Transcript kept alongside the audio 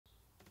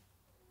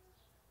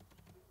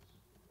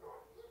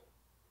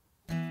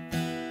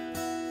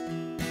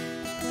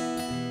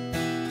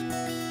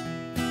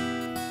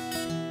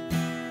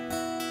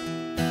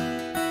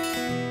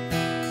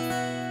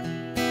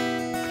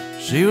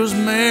She was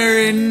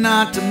married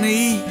not to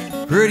me,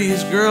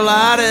 prettiest girl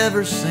I'd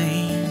ever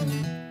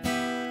seen.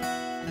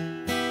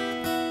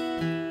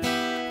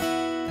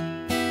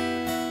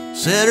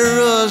 Said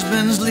her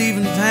husband's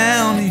leaving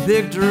town, he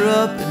picked her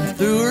up and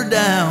threw her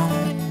down.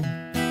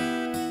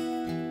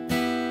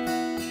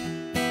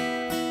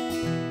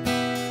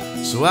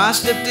 So I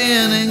stepped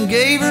in and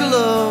gave her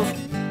love,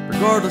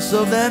 regardless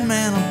of that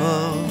man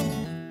above.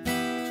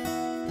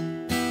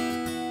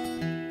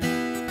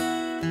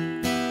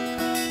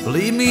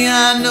 Believe me,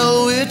 I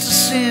know it's a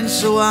sin,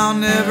 so I'll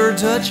never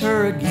touch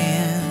her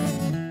again.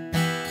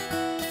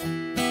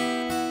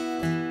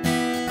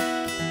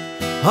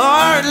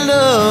 Hard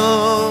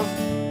love,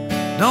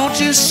 don't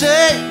you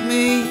shake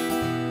me,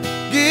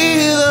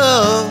 give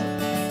up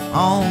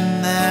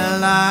on that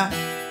lie.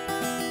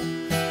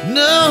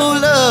 No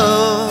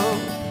love,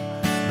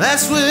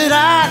 that's what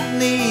I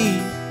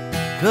need,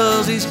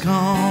 'cause he's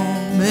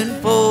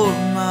coming for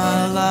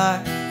my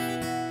life.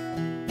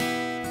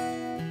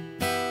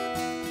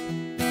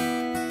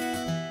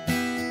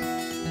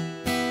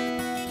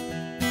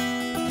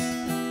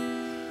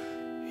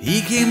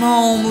 He came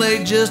home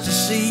late just to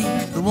see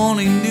the one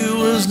he knew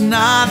was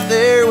not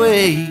there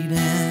waiting.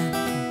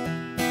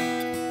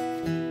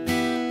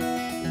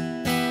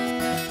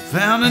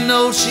 Found a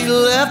note she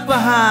left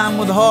behind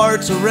with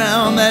hearts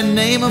around that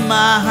name of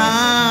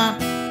mine.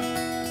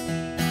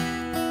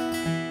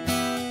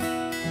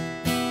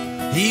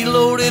 He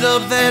loaded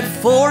up that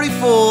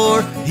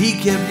 44, he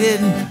kept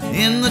hidden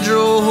in the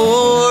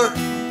drawer.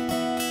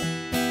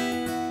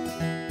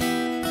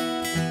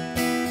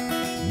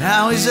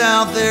 Now he's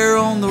out there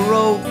on the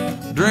road,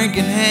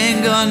 drinking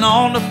handgun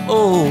on the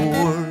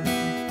floor.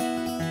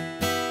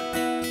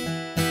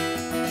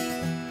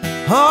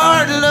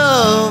 Hard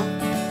love,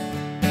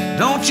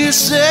 don't you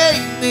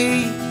shake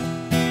me,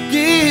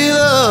 give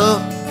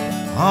up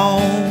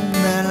on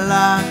that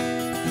lie.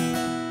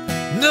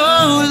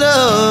 No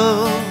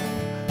love,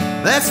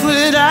 that's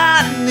what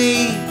I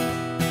need,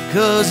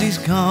 'cause he's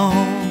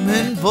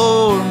coming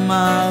for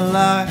my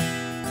life.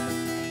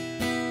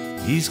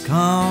 He's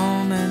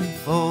coming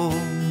for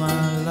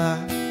my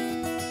life.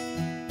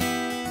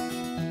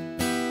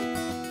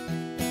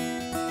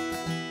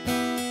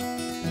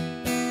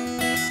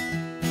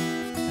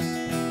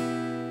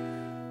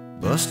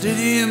 Busted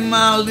in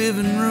my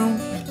living room,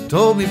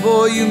 told me,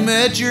 boy, you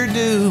met your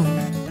doom.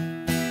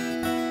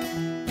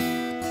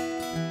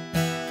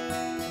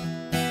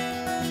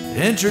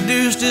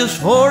 Introduced his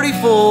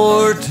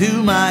 44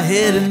 to my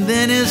head and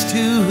then his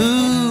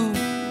two.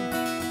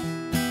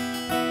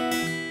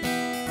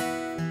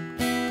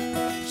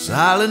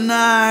 Silent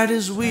night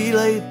as we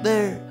lay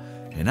there,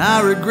 and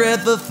I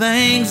regret the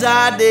things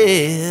I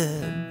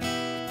did.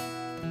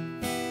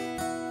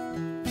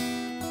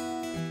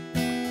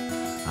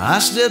 I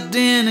stepped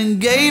in and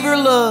gave her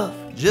love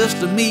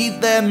just to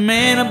meet that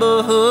man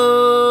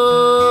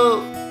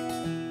above.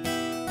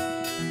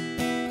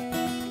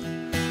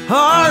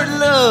 Hard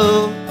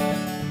love,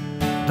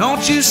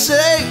 don't you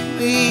shake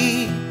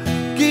me,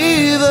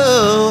 give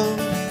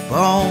up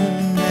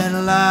on that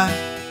lie.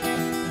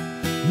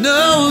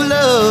 No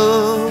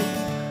love,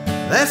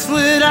 that's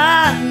what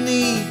I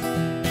need,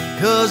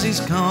 'cause he's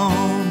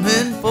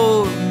coming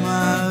for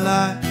my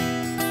life.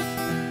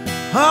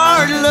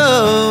 Hard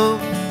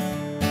love,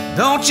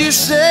 don't you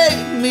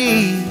shake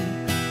me,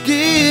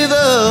 give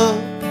up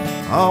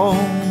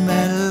on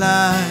that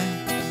lie.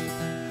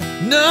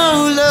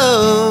 No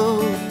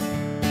love,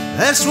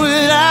 that's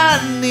what I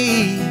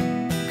need,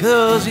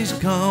 'cause he's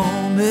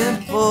coming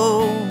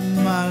for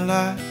my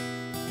life.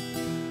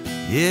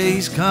 Yeah,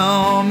 he's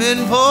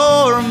coming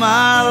for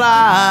my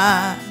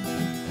life.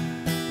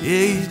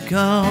 Yeah, he's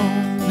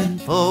coming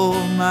for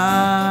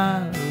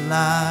my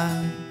life.